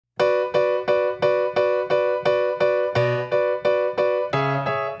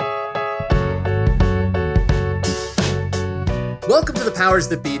Welcome to the Powers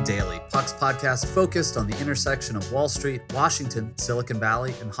That Be Daily, Puck's podcast focused on the intersection of Wall Street, Washington, Silicon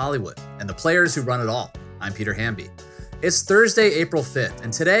Valley, and Hollywood, and the players who run it all. I'm Peter Hamby. It's Thursday, April 5th,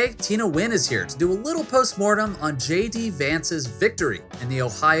 and today, Tina Nguyen is here to do a little postmortem on J.D. Vance's victory in the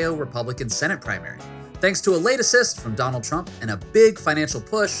Ohio Republican Senate primary, thanks to a late assist from Donald Trump and a big financial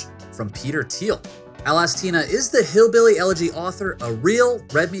push from Peter Thiel. I'll ask Tina, is the hillbilly elegy author a real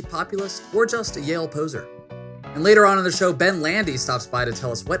red meat populist or just a Yale poser? And later on in the show, Ben Landy stops by to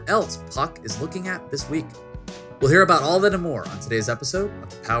tell us what else Puck is looking at this week. We'll hear about all that and more on today's episode of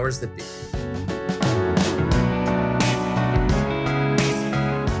The Powers That Be.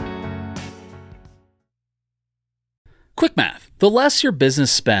 Quick math. The less your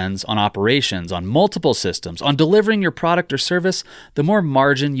business spends on operations, on multiple systems, on delivering your product or service, the more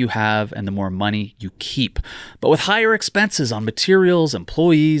margin you have and the more money you keep. But with higher expenses on materials,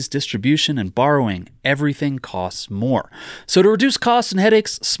 employees, distribution, and borrowing, everything costs more. So to reduce costs and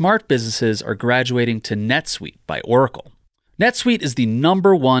headaches, smart businesses are graduating to NetSuite by Oracle. NetSuite is the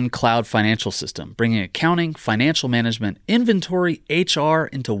 #1 cloud financial system, bringing accounting, financial management, inventory, HR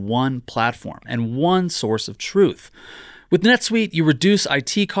into one platform and one source of truth. With NetSuite, you reduce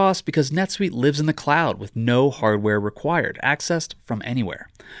IT costs because NetSuite lives in the cloud with no hardware required, accessed from anywhere.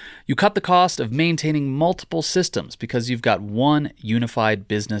 You cut the cost of maintaining multiple systems because you've got one unified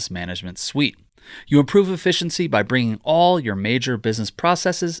business management suite. You improve efficiency by bringing all your major business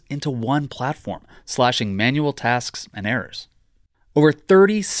processes into one platform, slashing manual tasks and errors. Over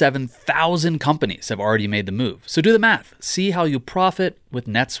 37,000 companies have already made the move, so do the math. See how you profit with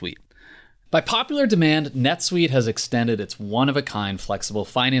NetSuite. By popular demand, NetSuite has extended its one-of-a-kind flexible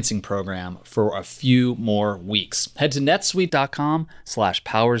financing program for a few more weeks. Head to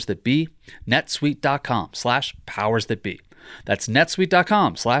netsuite.com/powersthatbe, netsuite.com/powersthatbe. That's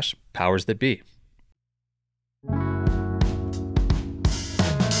netsuite.com/powersthatbe.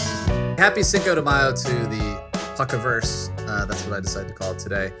 Happy Cinco de Mayo to the Puckiverse. That's what I decided to call it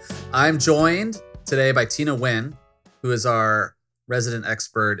today. I'm joined today by Tina Nguyen, who is our resident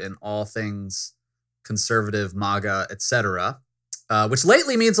expert in all things conservative, MAGA, etc., which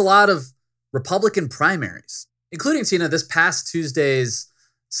lately means a lot of Republican primaries, including, Tina, this past Tuesday's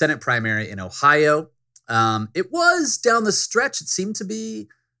Senate primary in Ohio. It was down the stretch. It seemed to be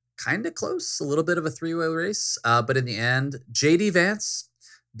kind of close, a little bit of a three-way race. But in the end, J.D. Vance,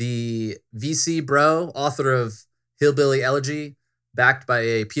 the VC bro, author of Hillbilly Elegy, backed by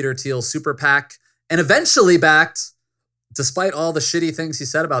a Peter Thiel super PAC, and eventually backed, despite all the shitty things he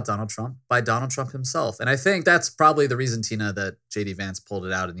said about Donald Trump, by Donald Trump himself. And I think that's probably the reason, Tina, that J.D. Vance pulled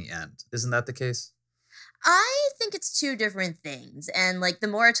it out in the end. Isn't that the case? I think it's two different things. And the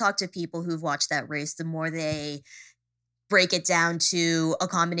more I talk to people who've watched that race, the more they break it down to a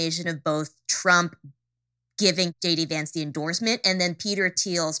combination of both Trump giving J.D. Vance the endorsement and then Peter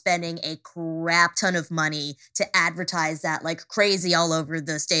Thiel spending a crap ton of money to advertise that like crazy all over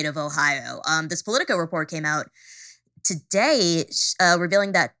the state of Ohio. This Politico report came out today,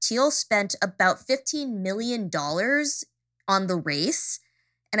 revealing that Thiel spent about $15 million on the race.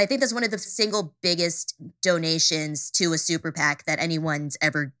 And I think that's one of the single biggest donations to a super PAC that anyone's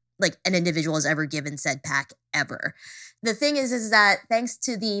ever, an individual has ever given said PAC ever. The thing is that thanks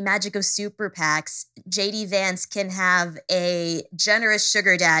to the magic of super PACs, J.D. Vance can have a generous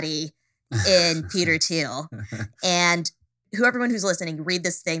sugar daddy in Peter Thiel. And everyone who's listening, read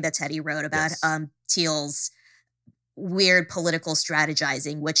this thing that Teddy wrote about Thiel's weird political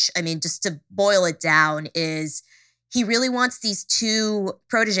strategizing, which, just to boil it down, is he really wants these two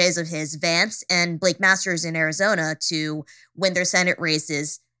proteges of his, Vance and Blake Masters in Arizona, to win their Senate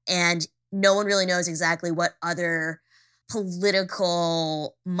races. And no one really knows exactly what other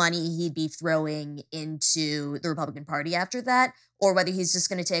political money he'd be throwing into the Republican Party after that, or whether he's just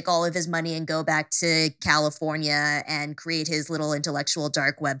going to take all of his money and go back to California and create his little intellectual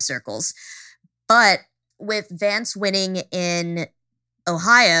dark web circles. But with Vance winning in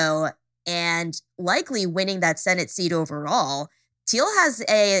Ohio and likely winning that Senate seat overall, Thiel has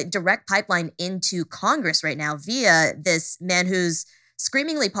a direct pipeline into Congress right now via this man who's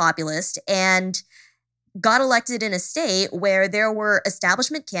screamingly populist and got elected in a state where there were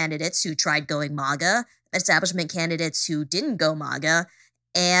establishment candidates who tried going MAGA, establishment candidates who didn't go MAGA,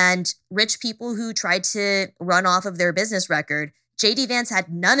 and rich people who tried to run off of their business record. J.D. Vance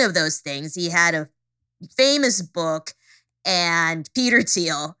had none of those things. He had a famous book and Peter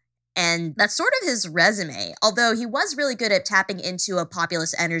Thiel, and that's sort of his resume, although he was really good at tapping into a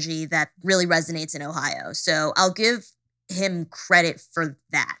populist energy that really resonates in Ohio. So I'll give him credit for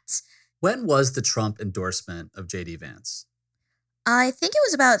that. When was the Trump endorsement of J.D. Vance? I think it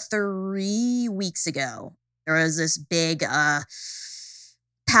was about 3 weeks ago. There was this big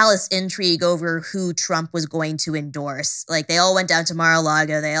palace intrigue over who Trump was going to endorse. Like, they all went down to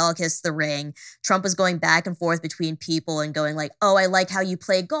Mar-a-Lago. They all kissed the ring. Trump was going back and forth between people and going like, oh, I like how you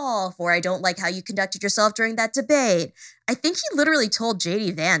play golf, or I don't like how you conducted yourself during that debate. I think he literally told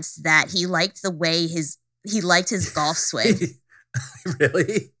JD Vance that he liked the way he liked his golf swing.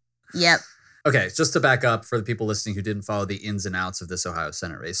 Really? Yep. Okay, just to back up for the people listening who didn't follow the ins and outs of this Ohio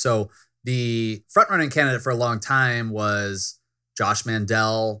Senate race. So the front-running candidate for a long time was Josh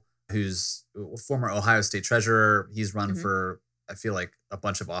Mandel, who's a former Ohio State treasurer. He's run for, I feel like, a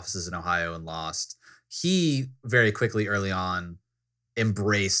bunch of offices in Ohio and lost. He very quickly early on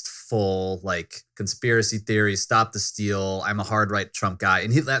embraced full like conspiracy theory, stop the steal, I'm a hard right Trump guy.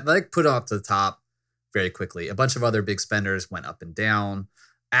 And he like put him up to the top very quickly. A bunch of other big spenders went up and down.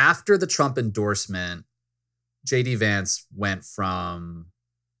 After the Trump endorsement, JD Vance went from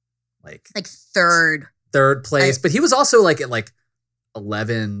like third place, but he was also like at like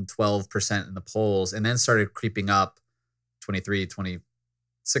 11, 12% in the polls, and then started creeping up 23, 26%.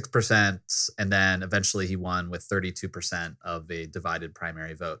 And then eventually he won with 32% of a divided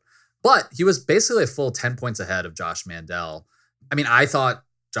primary vote. But he was basically a full 10 points ahead of Josh Mandel. I mean, I thought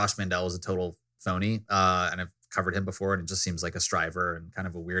Josh Mandel was a total phony, and I've covered him before, and it just seems like a striver and kind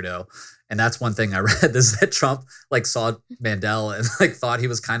of a weirdo. And that's one thing I read, is that Trump like saw Mandel and like thought he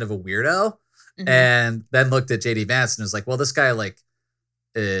was kind of a weirdo, and then looked at JD Vance and was like, well, this guy like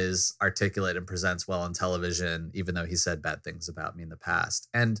is articulate and presents well on television, even though he said bad things about me in the past.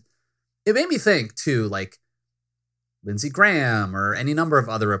 And it made me think too, like Lindsey Graham or any number of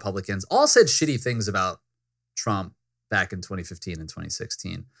other Republicans all said shitty things about Trump back in 2015 and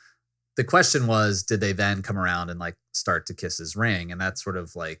 2016. The question was, did they then come around and like start to kiss his ring? And that sort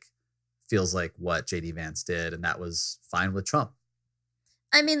of like feels like what JD Vance did. And that was fine with Trump.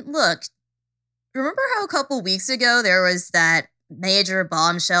 I mean, look, remember how a couple weeks ago there was that major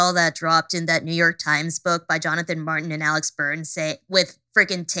bombshell that dropped in that New York Times book by Jonathan Martin and Alex Burns with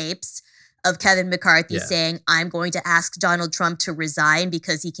freaking tapes of Kevin McCarthy saying, I'm going to ask Donald Trump to resign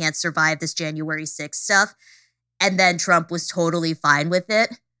because he can't survive this January 6th stuff. And then Trump was totally fine with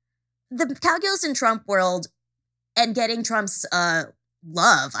it. The calculus in Trump world and getting Trump's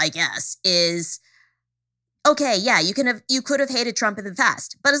love, I guess, is okay, yeah, you could have hated Trump in the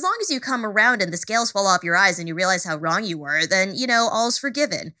past, but as long as you come around and the scales fall off your eyes and you realize how wrong you were, then, all's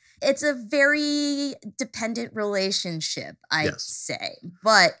forgiven. It's a very dependent relationship, I'd say,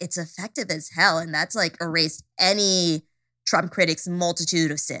 but it's effective as hell, and that's like erased any Trump critic's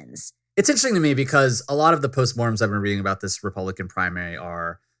multitude of sins. It's interesting to me because a lot of the postmortems I've been reading about this Republican primary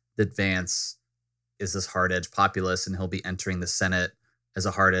are that Vance is this hard-edged populist and he'll be entering the Senate as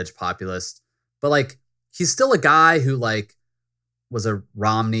a hard-edged populist. But like, he's still a guy who like was a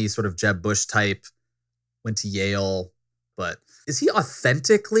Romney sort of Jeb Bush type, went to Yale, but is he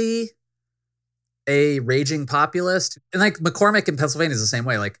authentically a raging populist? And like McCormick in Pennsylvania is the same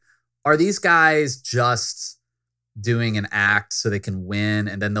way. Like, are these guys just doing an act so they can win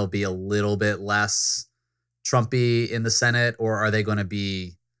and then they'll be a little bit less Trumpy in the Senate, or are they going to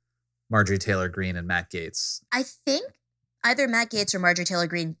be Marjorie Taylor Greene and Matt Gaetz? I think either Matt Gaetz or Marjorie Taylor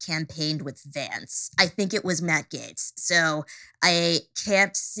Greene campaigned with Vance. I think it was Matt Gaetz. So I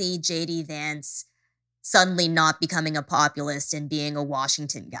can't see JD Vance suddenly not becoming a populist and being a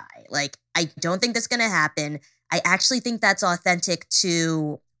Washington guy. Like, I don't think that's going to happen. I actually think that's authentic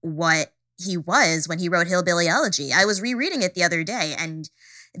to what he was when he wrote Hillbilly Elegy. I was rereading it the other day, and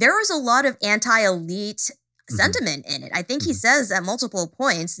there was a lot of anti-elite sentiment in it. I think he says at multiple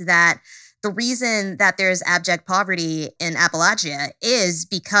points that the reason that there's abject poverty in Appalachia is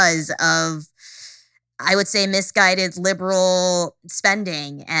because of, I would say, misguided liberal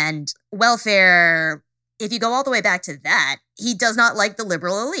spending and welfare. If you go all the way back to that, he does not like the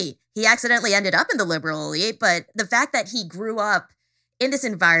liberal elite. He accidentally ended up in the liberal elite, but the fact that he grew up in this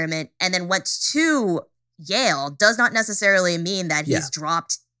environment and then went to Yale does not necessarily mean that he's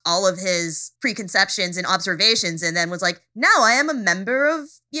dropped all of his preconceptions and observations and then was like, now I am a member of,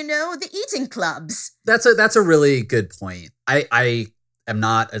 the eating clubs. That's a really good point. I am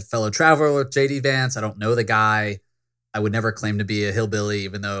not a fellow traveler with JD Vance. I don't know the guy. I would never claim to be a hillbilly,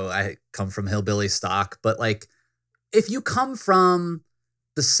 even though I come from hillbilly stock. But like, if you come from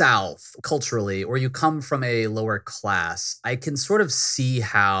the South culturally, or you come from a lower class, I can sort of see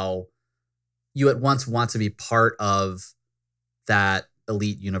how you at once want to be part of that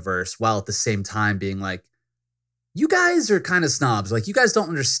elite universe, while at the same time being like, you guys are kind of snobs. Like, you guys don't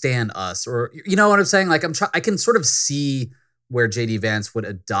understand us, or you know what I'm saying? Like, I can sort of see where JD Vance would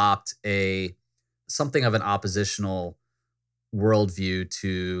adopt something of an oppositional worldview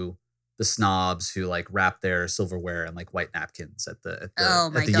to the snobs who like wrap their silverware in like white napkins at the Oh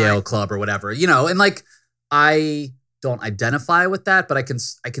my God. Yale Club or whatever, and like I don't identify with that, but I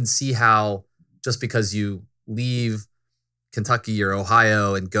can see how just because you leave Kentucky or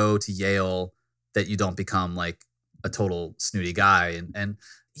Ohio and go to Yale that you don't become like a total snooty guy. And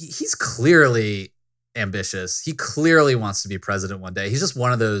he's clearly ambitious. He clearly wants to be president one day. He's just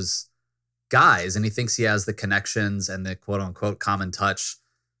one of those guys, and he thinks he has the connections and the quote unquote common touch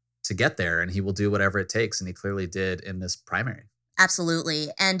to get there, and he will do whatever it takes. And he clearly did in this primary. Absolutely.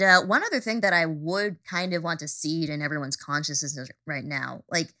 And one other thing that I would kind of want to seed in everyone's consciousness right now,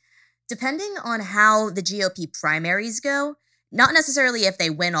 like depending on how the GOP primaries go, not necessarily if they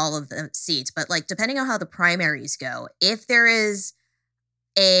win all of the seats, but like depending on how the primaries go, if there is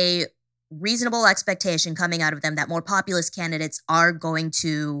a reasonable expectation coming out of them that more populist candidates are going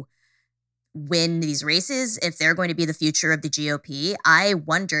to win these races, if they're going to be the future of the GOP, I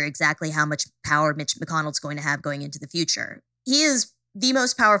wonder exactly how much power Mitch McConnell's going to have going into the future. He is the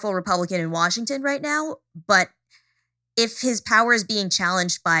most powerful Republican in Washington right now, but if his power is being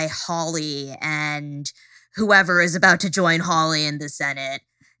challenged by Hawley and whoever is about to join Hawley in the Senate,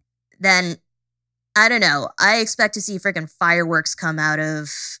 then I don't know. I expect to see freaking fireworks come out of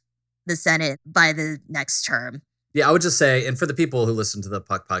the Senate by the next term. Yeah, I would just say, and for the people who listen to the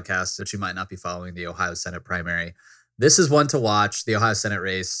Puck podcast, that you might not be following the Ohio Senate primary, this is one to watch. The Ohio Senate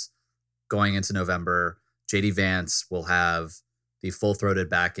race going into November. J.D. Vance will have the full-throated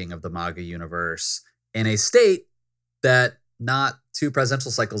backing of the MAGA universe in a state that not 2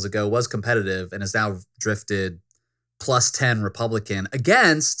 presidential cycles ago was competitive and has now drifted plus 10 Republican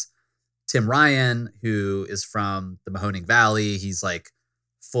against Tim Ryan, who is from the Mahoning Valley. He's like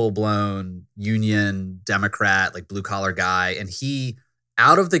full-blown union Democrat, like blue-collar guy. And he,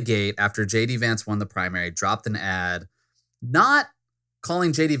 out of the gate, after J.D. Vance won the primary, dropped an ad, not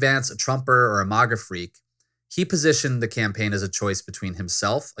calling J.D. Vance a Trumper or a MAGA freak. He positioned the campaign as a choice between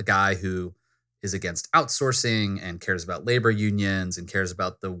himself, a guy who is against outsourcing and cares about labor unions and cares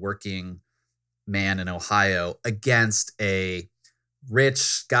about the working man in Ohio, against a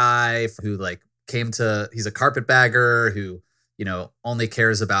rich guy who like he's a carpetbagger who, only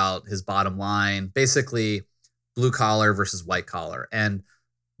cares about his bottom line, basically blue collar versus white collar. And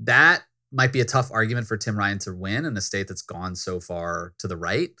that might be a tough argument for Tim Ryan to win in a state that's gone so far to the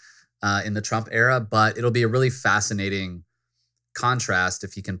right in the Trump era, but it'll be a really fascinating contrast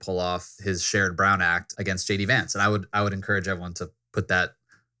if he can pull off his Sherrod Brown Act against J.D. Vance. And I would encourage everyone to put that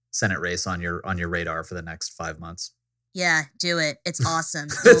Senate race on your radar for the next 5 months. Yeah, do it. It's awesome.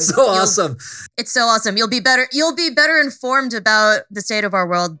 It's so awesome. It's so awesome. You'll be better informed about the state of our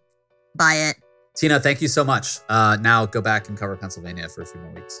world by it. Tina, thank you so much. Now go back and cover Pennsylvania for a few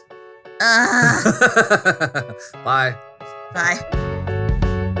more weeks. Bye. Bye.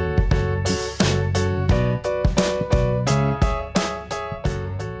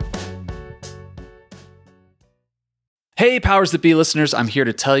 Hey, Powers That Be listeners, I'm here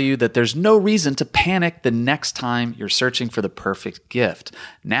to tell you that there's no reason to panic the next time you're searching for the perfect gift.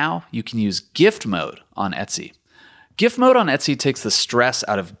 Now you can use gift mode on Etsy. Gift mode on Etsy takes the stress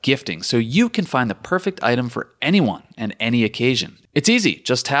out of gifting so you can find the perfect item for anyone and any occasion. It's easy.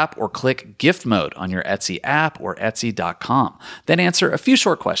 Just tap or click gift mode on your Etsy app or Etsy.com. Then answer a few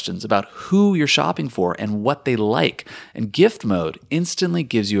short questions about who you're shopping for and what they like. And gift mode instantly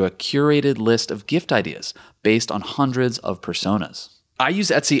gives you a curated list of gift ideas based on hundreds of personas. I use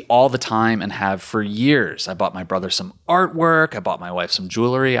Etsy all the time and have for years. I bought my brother some artwork. I bought my wife some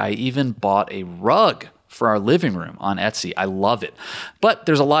jewelry. I even bought a rug for our living room on Etsy. I love it. But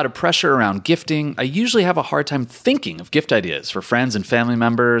there's a lot of pressure around gifting. I usually have a hard time thinking of gift ideas for friends and family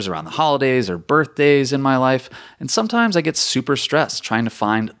members around the holidays or birthdays in my life. And sometimes I get super stressed trying to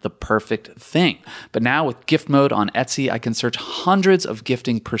find the perfect thing. But now with gift mode on Etsy, I can search hundreds of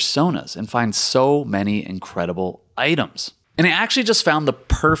gifting personas and find so many incredible items. And I actually just found the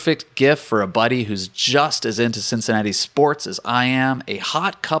perfect gift for a buddy who's just as into Cincinnati sports as I am, a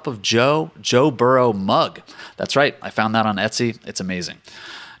hot cup of Joe Burrow mug. That's right, I found that on Etsy. It's amazing.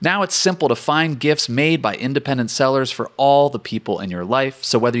 Now it's simple to find gifts made by independent sellers for all the people in your life.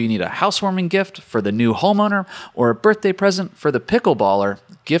 So whether you need a housewarming gift for the new homeowner or a birthday present for the pickleballer,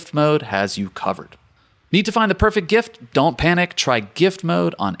 Gift Mode has you covered. Need to find the perfect gift? Don't panic. Try Gift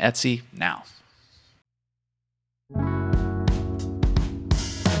Mode on Etsy now.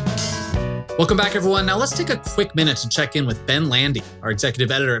 Welcome back, everyone. Now let's take a quick minute to check in with Ben Landy, our executive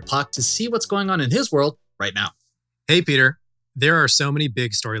editor at Puck, to see what's going on in his world right now. Hey, Peter. There are so many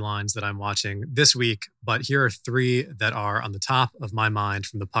big storylines that I'm watching this week, but here are 3 that are on the top of my mind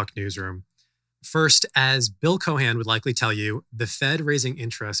from the Puck newsroom. First, as Bill Cohan would likely tell you, the Fed raising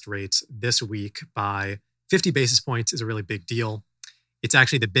interest rates this week by 50 basis points is a really big deal. It's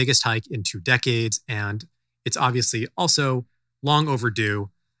actually the biggest hike in 2 decades, and it's obviously also long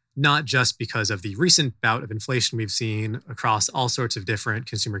overdue, not just because of the recent bout of inflation we've seen across all sorts of different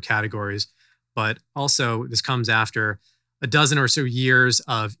consumer categories, but also this comes after a dozen or so years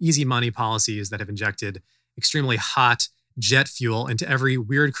of easy money policies that have injected extremely hot jet fuel into every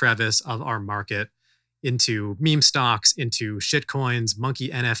weird crevice of our market, into meme stocks, into shitcoins, monkey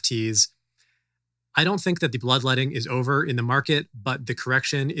NFTs. I don't think that the bloodletting is over in the market, but the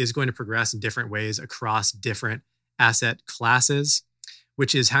correction is going to progress in different ways across different asset classes,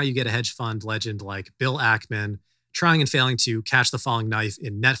 which is how you get a hedge fund legend like Bill Ackman trying and failing to catch the falling knife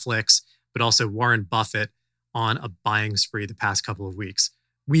in Netflix, but also Warren Buffett on a buying spree the past couple of weeks.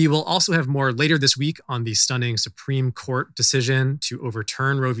 We will also have more later this week on the stunning Supreme Court decision to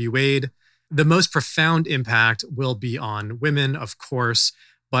overturn Roe v. Wade. The most profound impact will be on women, of course,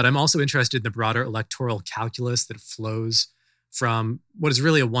 but I'm also interested in the broader electoral calculus that flows from what is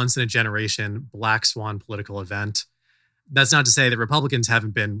really a once-in-a-generation black swan political event. That's not to say that Republicans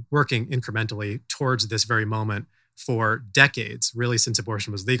haven't been working incrementally towards this very moment for decades, really since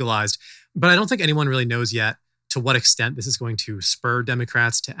abortion was legalized. But I don't think anyone really knows yet to what extent this is going to spur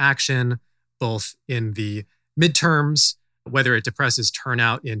Democrats to action, both in the midterms, whether it depresses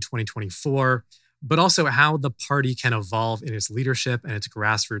turnout in 2024, but also how the party can evolve in its leadership and its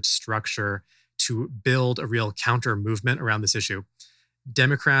grassroots structure to build a real counter movement around this issue.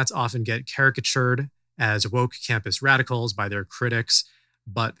 Democrats often get caricatured as woke campus radicals by their critics,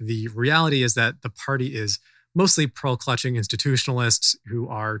 but the reality is that the party is mostly pearl-clutching institutionalists who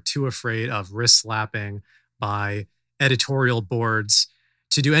are too afraid of wrist-slapping by editorial boards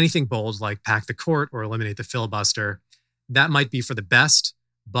to do anything bold like pack the court or eliminate the filibuster. That might be for the best,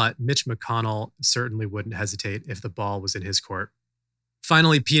 but Mitch McConnell certainly wouldn't hesitate if the ball was in his court.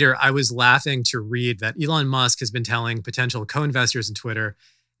 Finally, Peter, I was laughing to read that Elon Musk has been telling potential co-investors in Twitter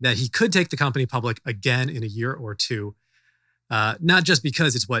that he could take the company public again in a year or two. Not just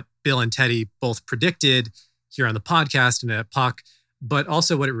because it's what Bill and Teddy both predicted here on the podcast and at Puck, but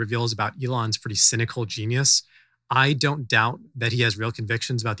also what it reveals about Elon's pretty cynical genius. I don't doubt that he has real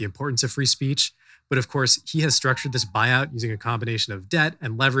convictions about the importance of free speech, but of course, he has structured this buyout using a combination of debt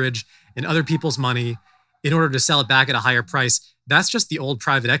and leverage and other people's money in order to sell it back at a higher price. That's just the old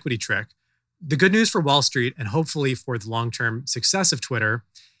private equity trick. The good news for Wall Street, and hopefully for the long-term success of Twitter,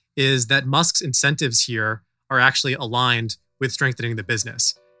 is that Musk's incentives here are actually aligned with strengthening the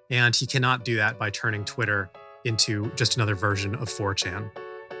business. And he cannot do that by turning Twitter into just another version of 4chan.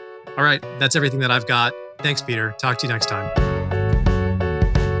 All right, that's everything that I've got. Thanks, Peter. Talk to you next time.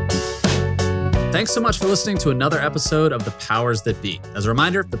 Thanks so much for listening to another episode of The Powers That Be. As a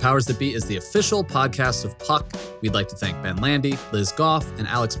reminder, The Powers That Be is the official podcast of Puck. We'd like to thank Ben Landy, Liz Goff, and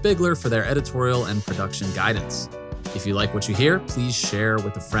Alex Bigler for their editorial and production guidance. If you like what you hear, please share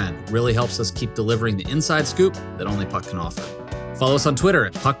with a friend. It really helps us keep delivering the inside scoop that only Puck can offer. Follow us on Twitter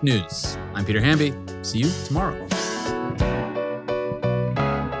at Puck News. I'm Peter Hamby. See you tomorrow.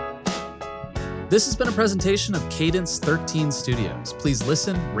 This has been a presentation of Cadence 13 Studios. Please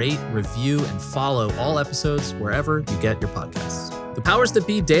listen, rate, review, and follow all episodes wherever you get your podcasts. The Powers That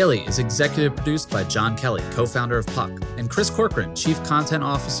Be Daily is executive produced by John Kelly, co-founder of Puck, and Chris Corcoran, chief content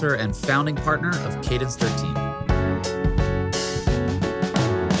officer and founding partner of Cadence 13.